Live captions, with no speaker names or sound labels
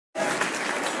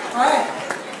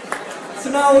So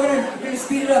now we're gonna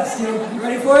speed it up, Stu. You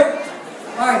ready for it?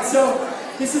 Alright, so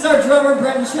this is our drummer,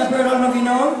 Bretton Shepherd. I don't know if you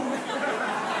know him.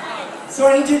 So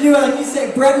I need you to do, like you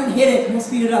say, Bretton, hit it, and we'll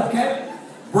speed it up, okay?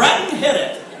 Bretton, hit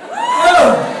it.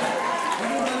 Go!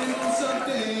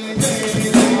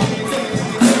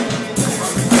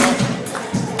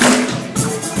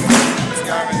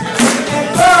 And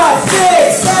 5,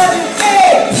 6, 7,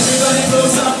 8. Everybody go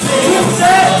something. Keep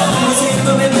set. You see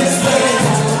them in this way.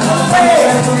 Hey,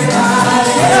 get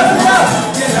up, get up.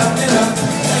 Get up, get up.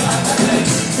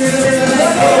 Get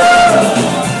up.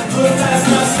 Move fast,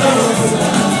 not slow.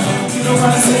 You don't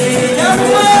wanna say it down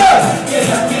below. Get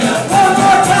up, get up. One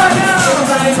more time now.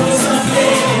 Everybody go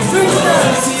something.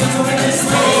 Freestyle. See them in this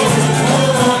way.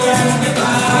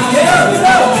 Get up, get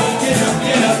up. Get up,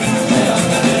 get up.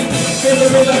 Feel the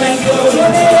rhythm and go.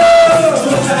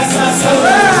 Move fast, not slow.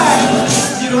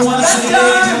 You don't wanna say it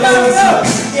down below.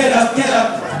 Get up, get up.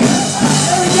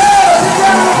 There we go.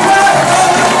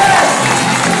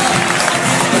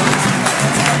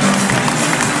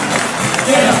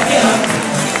 Get up, get up.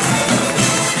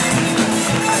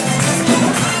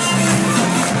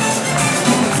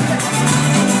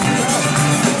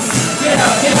 Get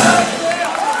up, get up.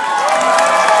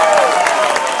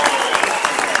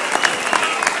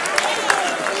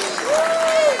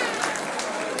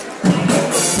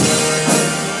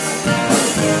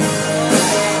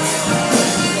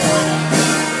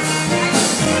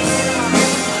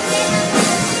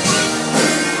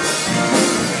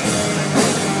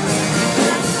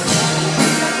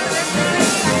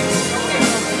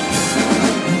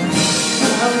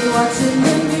 Watching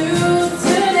the news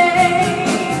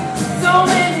today, so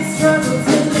many struggles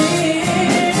to live,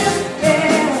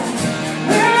 yeah.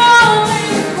 We're all in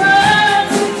the crowd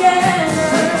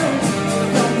together,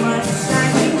 so much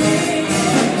shining in.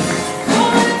 So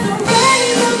let's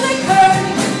raise up the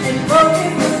curtain and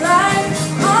focus the light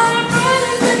on our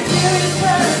brothers and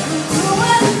sisters who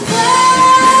are the same.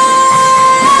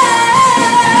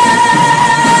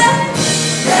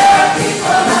 There are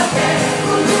people out there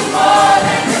who do more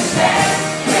than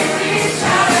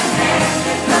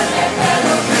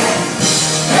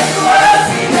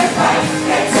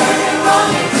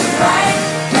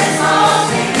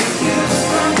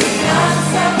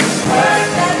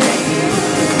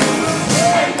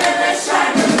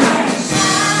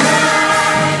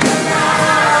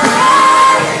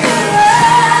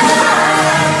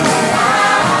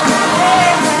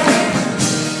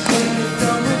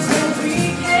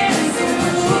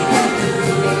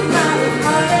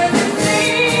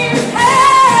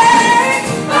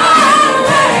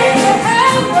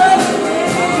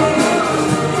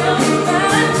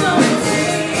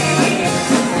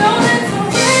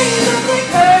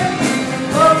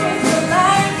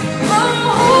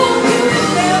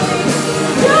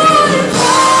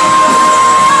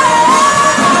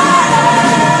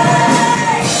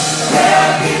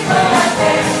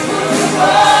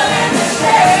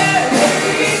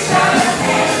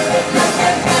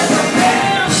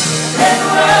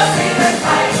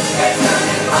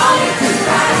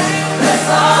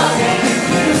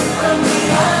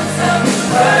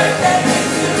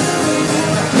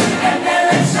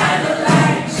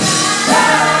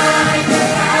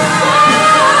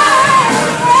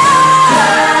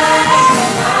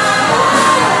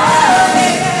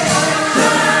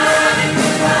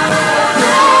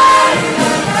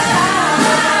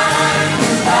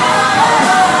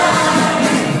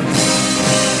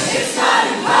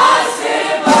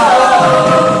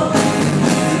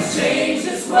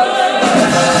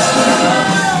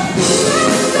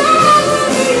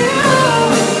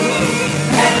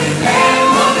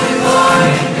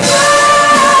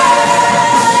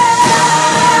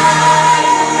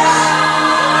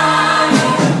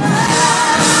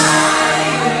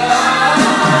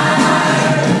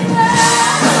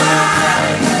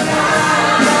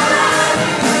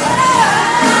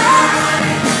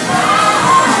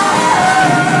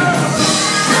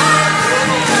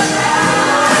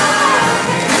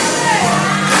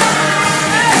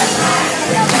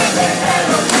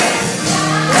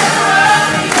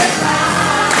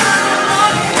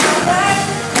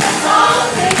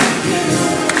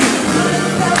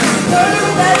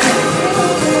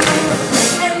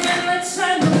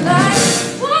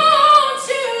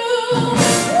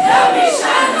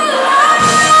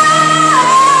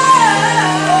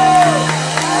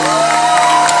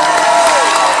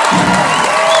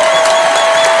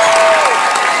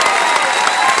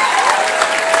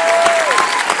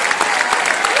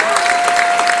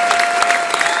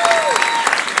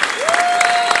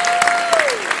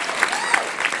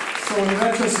So in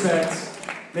retrospect,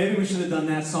 maybe we should have done on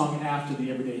that song after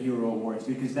the Everyday Hero Awards,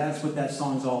 because that's what that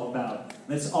song's all about.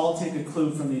 Let's all take a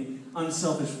clue from the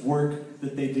unselfish work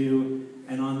that they do,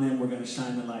 and on them we're going to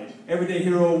shine the light. Everyday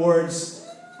Hero Awards,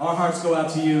 our hearts go out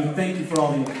to you. Thank you for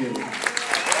all that you do. And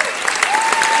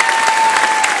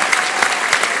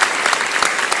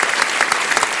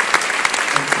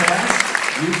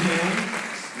cast, you can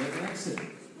slip and exit.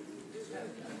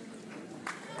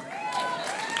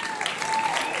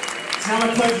 It's now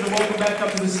my pleasure to welcome back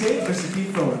up to the stage Mr.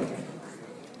 Keith Thorne.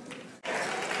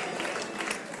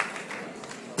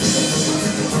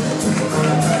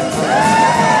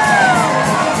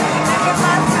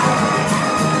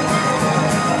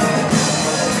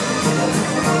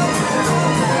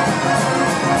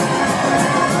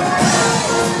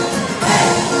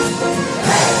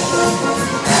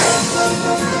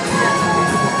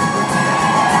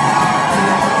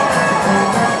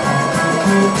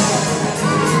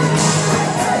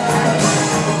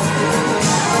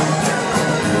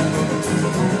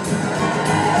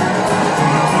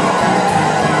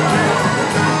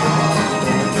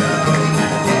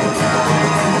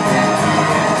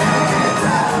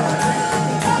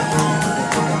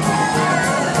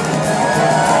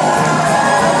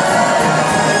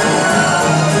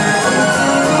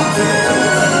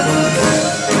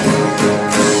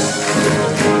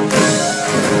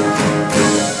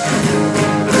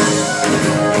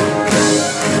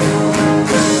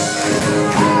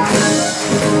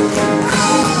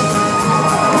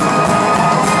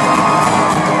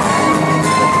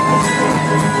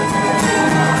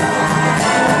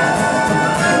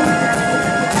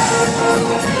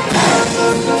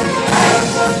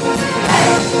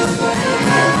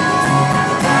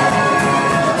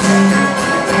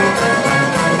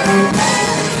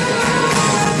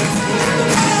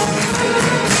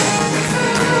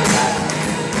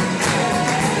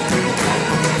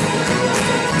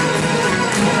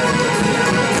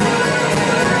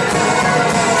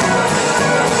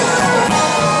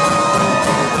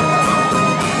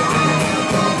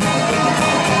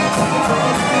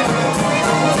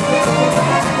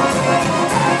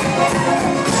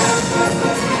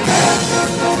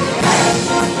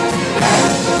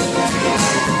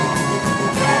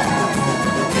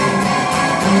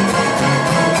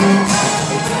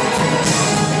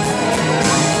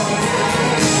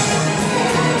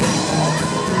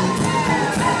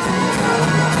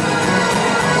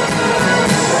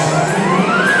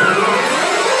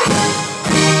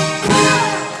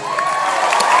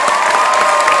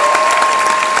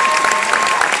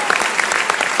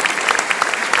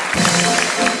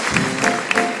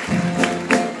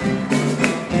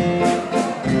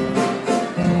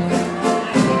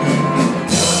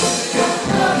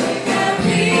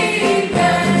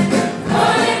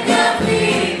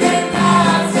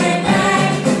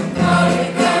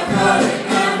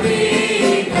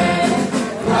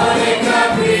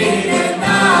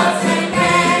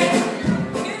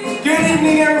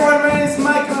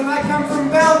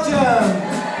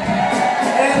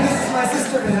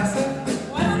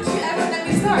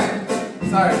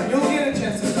 Sorry, you'll get a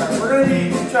chance to start. We're going to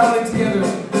be traveling together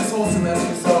this whole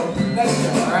semester, so let's go,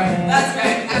 alright? That's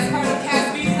right, as part of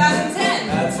CASB 2010.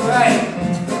 That's right.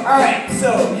 Alright,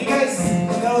 so you guys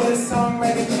know this song by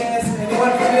any chance?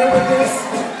 Anyone familiar with this?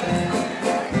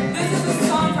 This is a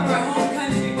song from our home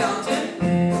country, Belgium.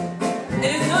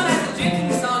 It is known as a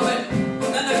drinking song, but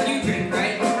none of you drink,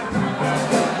 right?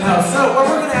 No, so what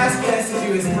we're going to ask you guys to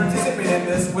do is participate in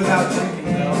this without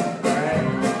drinking, though. Alright? I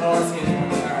don't want to see anyone.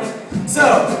 So,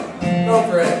 go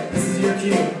for it. This is your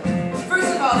cue.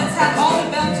 First of all, let's have all the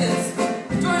Belgians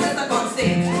join us up on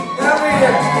stage. Get over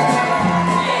here.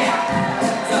 Yeah.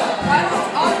 So, why don't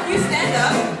all of you stand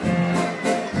up?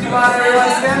 Come on,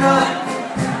 everyone, stand up.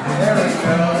 There we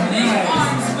go. Link Nice.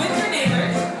 arms with your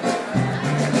neighbors.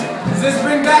 Does this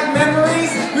bring back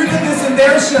memories? Who did this in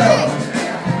their show?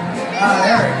 Ah,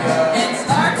 there we go. And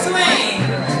start swaying.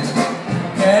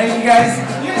 Okay, you guys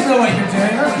know what you're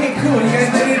doing. Okay, cool. You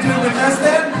guys ready?